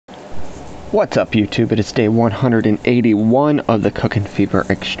What's up, YouTube? It is day 181 of the Cooking Fever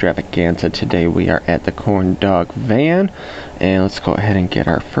Extravaganza. Today we are at the Corn Dog Van, and let's go ahead and get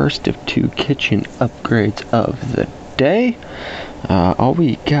our first of two kitchen upgrades of the day. All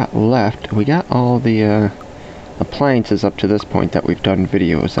we got left, we got all the appliances up to this point that we've done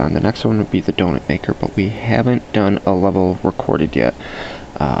videos on. The next one would be the donut maker, but we haven't done a level recorded yet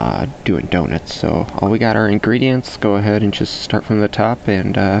doing donuts. So all we got are ingredients. Go ahead and just start from the top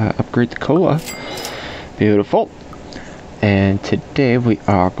and upgrade the cola. Beautiful. And today we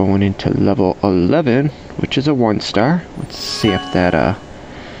are going into level 11, which is a 1-star. Let's see if that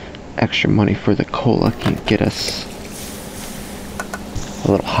extra money for the cola can get us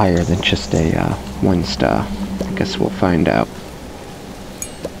a little higher than just a 1-star. I guess we'll find out.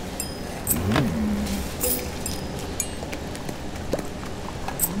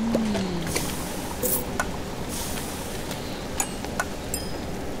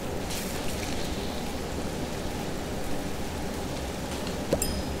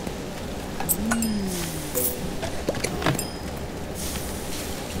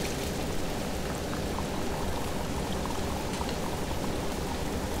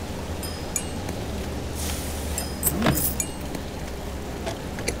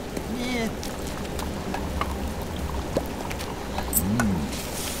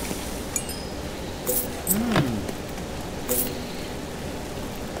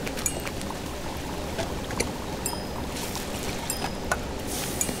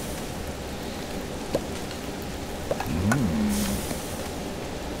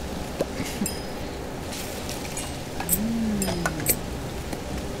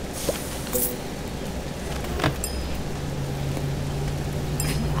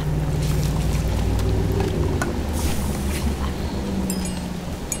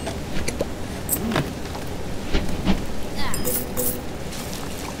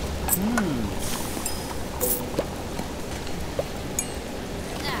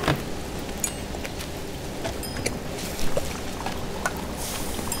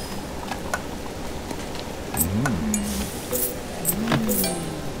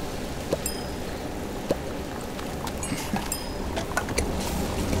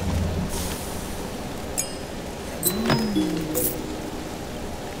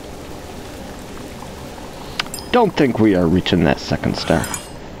 Don't think we are reaching that 2nd star,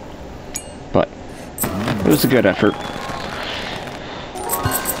 but it was a good effort.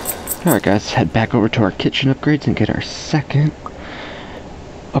 Alright guys, head back over to our kitchen upgrades and get our 2nd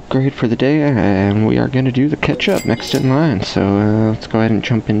upgrade for the day, and we are going to do the ketchup next in line. So let's go ahead and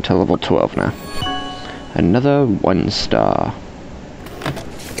jump into level 12 now. Another 1-star.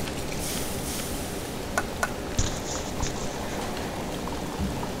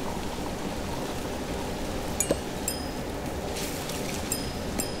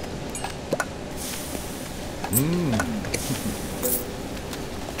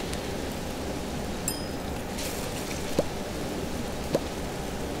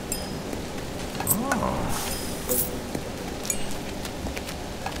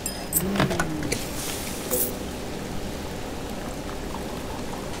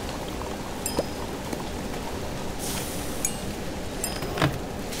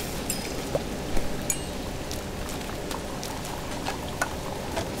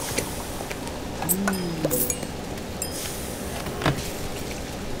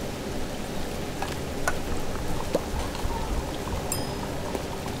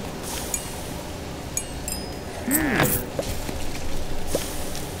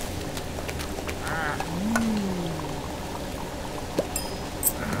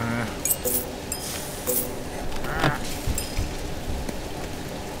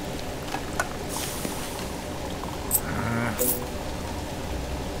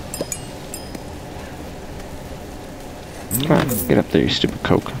 Come on, get up there, you stupid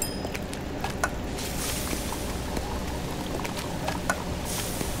Coke.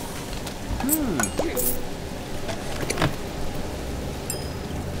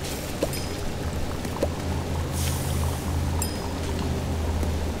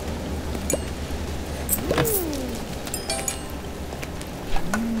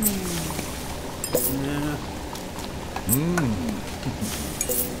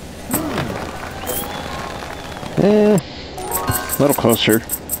 A little closer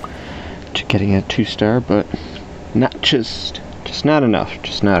to getting a 2-star, but not just not enough.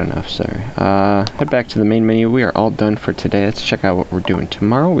 Sorry. Head back to the main menu. We are all done for today. Let's check out what we're doing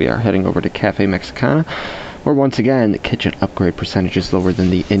tomorrow. We are heading over to Cafe Mexicana where once again the kitchen upgrade percentage is lower than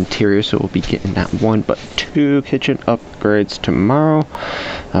the interior, so we'll be getting not 1 but 2 kitchen upgrades tomorrow.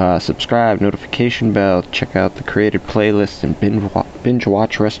 Subscribe, notification bell, check out the created playlist, and binge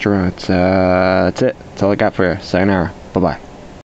watch restaurants. That's it. That's all I got for you. Sayonara. Bye bye.